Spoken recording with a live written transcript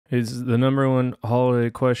It's the number one holiday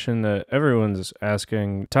question that everyone's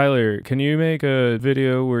asking. Tyler, can you make a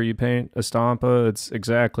video where you paint a Stompa? It's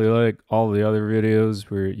exactly like all the other videos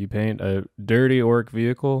where you paint a dirty orc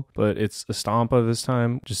vehicle, but it's a Stompa this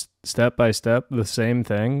time, just step by step, the same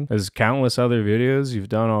thing as countless other videos you've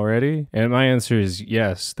done already. And my answer is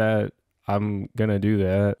yes, that I'm gonna do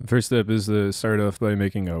that. First step is to start off by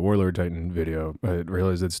making a Warlord Titan video. I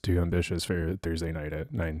realize it's too ambitious for Thursday night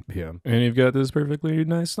at 9 p.m. And you've got this perfectly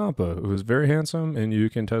nice Stompa who's very handsome, and you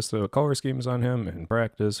can test the color schemes on him and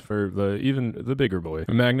practice for even the bigger boy.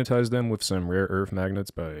 Magnetize them with some rare earth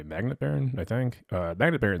magnets by Magnet Baron, I think.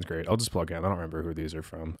 Magnet Baron's great. I'll just plug in. I don't remember who these are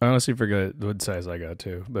from. I honestly forget what size I got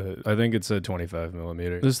too, but I think it's a 25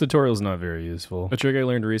 millimeter. This tutorial's not very useful. A trick I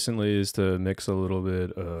learned recently is to mix a little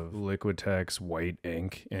bit of liquid Tex white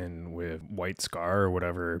ink in with white Scar or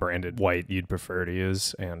whatever branded white you'd prefer to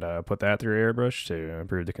use, and put that through airbrush to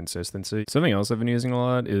improve the consistency. Something else I've been using a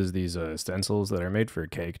lot is these stencils that are made for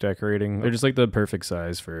cake decorating. They're just like the perfect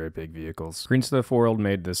size for big vehicles. Green Stuff World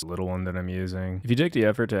made this little one that I'm using. If you take the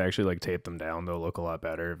effort to actually like tape them down, they'll look a lot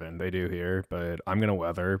better than they do here, but I'm gonna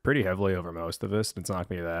weather pretty heavily over most of this. It's not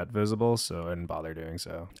gonna be that visible, so I didn't bother doing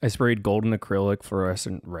so. I sprayed golden acrylic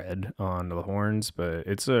fluorescent red on the horns, but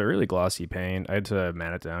it's a really glossy paint. I had to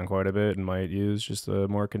mat it down quite a bit and might use just a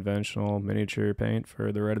more conventional miniature paint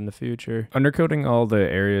for the red in the future. Undercoating all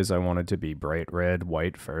the areas I wanted to be bright red,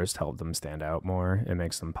 white first helped them stand out more. It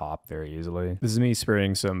makes them pop very easily. This is me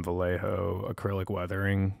spraying some Vallejo acrylic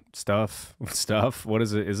weathering stuff. What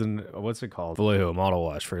is it? What's it called? Vallejo Model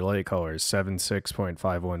Wash for light colors,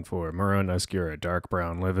 76.514. Maroon Oscura, dark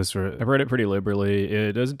brown, Livis. I've read it pretty liberally.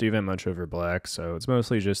 It doesn't do that much over black, so it's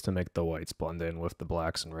mostly just to make the whites blend in with the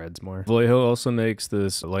blacks and reds more. Vallejo also makes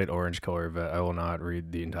this light orange color that I will not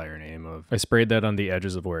read the entire name of. I sprayed that on the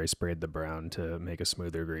edges of where I sprayed the brown to make a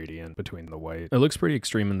smoother gradient between the white. It looks pretty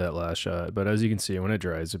extreme in that last shot, but as you can see, when it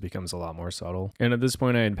dries, it becomes a lot more subtle. And at this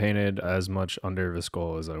point, I had painted as much under the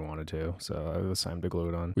skull as I wanted to, so it was time to glue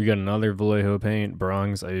it on. We got another Vallejo paint,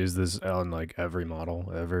 bronze. I use this on like every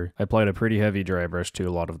model ever. I applied a pretty heavy dry brush to a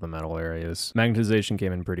lot of the metal areas. Magnetization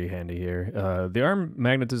came in pretty handy here. The arm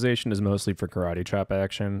magnetization is mostly for karate chop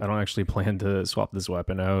action. I don't actually plan to swap this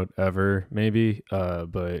weapon out ever, maybe,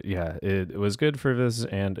 but yeah, it was good for this,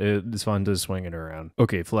 and it's fun to swing it around.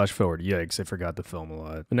 Okay, flash forward. Yikes, I forgot to film a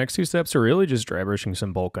lot. The next two steps are really just dry brushing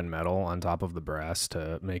some bulk and metal on top of the brass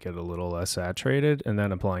to make it a little less saturated, and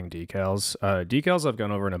then applying decals. Decals I've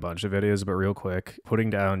gone over in a bunch of videos, but real quick, putting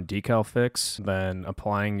down decal fix, then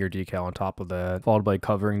applying your decal on top of that, followed by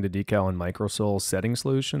covering the decal in Microsol setting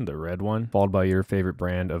solution, the red one, followed by your favorite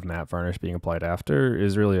brand of matte varnish being applied after,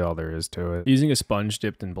 is really all there is to it. Using a sponge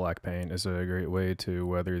dipped in black paint is a great way to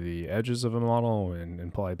weather the edges of a model and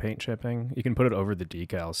apply paint chipping. You can put it over the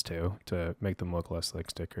decals too to make them look less like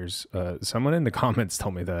stickers. Someone in the comments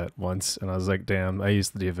told me that once, and I was like, damn, I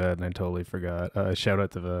used to do that and I totally forgot. Shout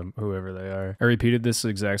out to them, whoever they are. I repeated this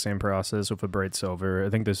exact same process with a bright silver. I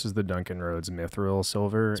think this is the Duncan Rhodes Mithril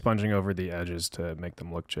silver, sponging over the edges to make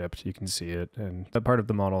them look chipped. You can see it, and that part of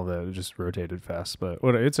the model that just rotated fast, but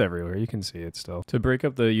it's everywhere. You can see it still. To break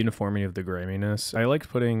up the uniformity of the graininess, I like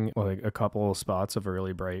putting like a couple spots of a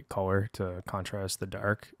really bright color to contrast the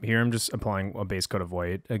dark. Here I'm just applying a base coat of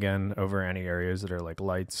white again over any areas that are like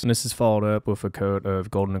lights, and this is followed up with a coat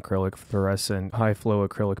of golden acrylic fluorescent high flow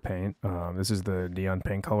acrylic paint. This is the neon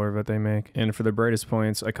pink color that they make, and for the brightest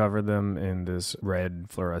points I cover them in this red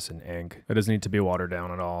fluorescent ink. It doesn't need to be watered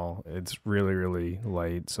down at all. It's really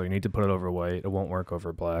light, so you need to put it over white. It won't work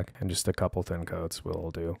over black, and just a couple thin coats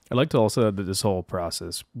will do. I like to also add that this whole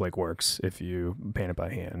process like works if you paint it by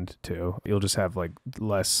hand too. You'll just have like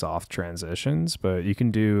less soft transitions, but you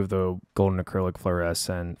can do the golden acrylic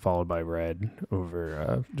fluorescent followed by red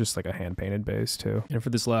over just like a hand painted base too. And for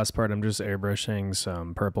this last part, I'm just airbrushing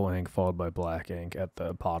some purple ink followed by black ink at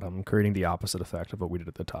the bottom, creating the opposite effect of what we did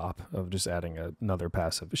at the top, of just adding another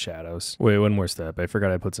pass of shadows. Wait, one more step. I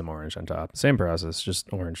forgot I put some orange on top. Same process,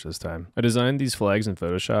 just orange this time. I designed these flags in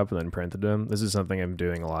Photoshop and then printed them. This is something I'm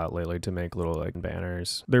doing a lot lately to make little like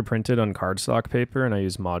banners. They're printed on cardstock paper, and I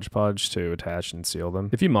use Mod Podge to attach and seal them.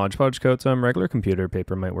 If you Mod Podge coat them, regular computer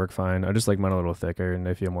paper might work fine. I just like mine a little thicker, and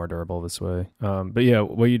I feel more durable this way. But yeah,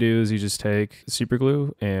 what you do is you just take super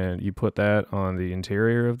glue and you put that on the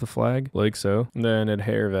interior of the flag, like so. And then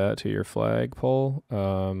adhere that to your flagpole.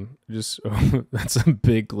 Just that's a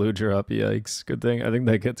big glue drop. Yikes! Good thing I think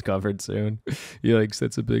that gets covered soon. Yikes!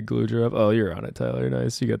 That's a big glue drop. Oh, you're on it, Tyler.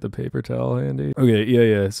 Nice. You got the paper towel handy. Okay,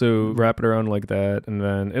 yeah. So wrap it around like that, and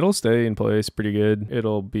then it'll stay in place pretty good.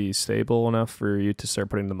 It'll be stable enough for you to start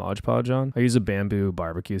putting the Mod Podge on. I use a bamboo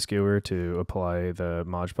barbecue skewer to apply the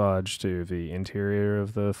Mod Podge to the interior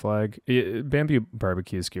of the flag. Bamboo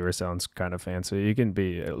barbecue skewer sounds kind of fancy. You can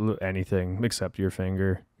be anything except your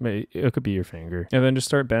finger. It could be your finger. And then just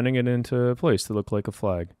start bending it into place to look like a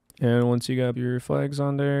flag. And once you got your flags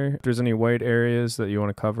on there, if there's any white areas that you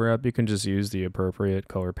want to cover up, you can just use the appropriate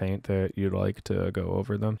color paint that you'd like to go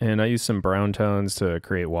over them. And I use some brown tones to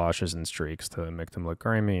create washes and streaks to make them look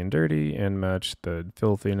grimy and dirty and match the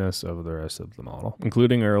filthiness of the rest of the model,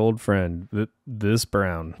 including our old friend, this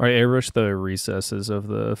brown. I airbrush the recesses of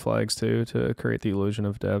the flags too to create the illusion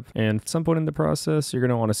of depth. And at some point in the process, you're going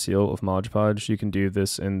to want to seal it with Mod Podge. You can do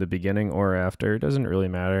this in the beginning or after. It doesn't really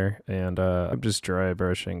matter. And I'm just dry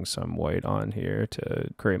brushing some white on here to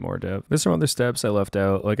create more depth. There's some other steps I left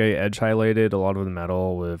out, like I edge highlighted a lot of the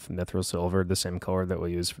metal with mithril silver, the same color that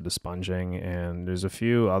we use for the sponging, and there's a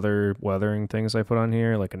few other weathering things I put on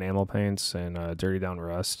here, like enamel paints and dirty down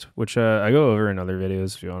rust, which I go over in other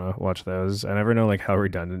videos if you want to watch those. I never know like how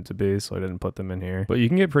redundant to be, so I didn't put them in here, but you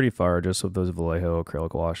can get pretty far just with those Vallejo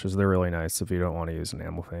acrylic washes. They're really nice if you don't want to use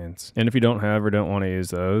enamel paints, and if you don't have or don't want to use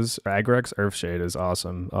those, Agrex Earthshade is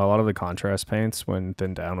awesome. A lot of the contrast paints, when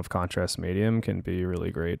thinned down with contrast medium, can be really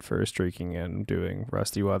great for streaking and doing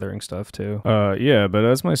rusty weathering stuff too. Yeah, but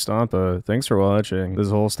that's my Stompa. Thanks for watching this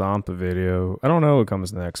whole Stompa video. I don't know what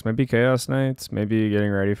comes next. Maybe Chaos Nights, maybe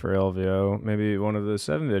getting ready for LVO, maybe one of the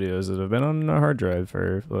 7 videos that have been on a hard drive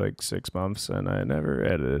for like 6 months and I never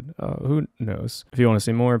edited. Who knows? If you want to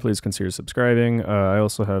see more, please consider subscribing. I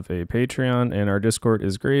also have a Patreon, and our Discord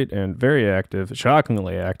is great and very active,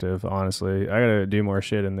 shockingly active, honestly. I gotta do more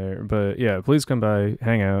shit in there, but yeah, please come by,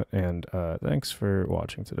 hang out, and thanks for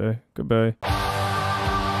watching today. Goodbye.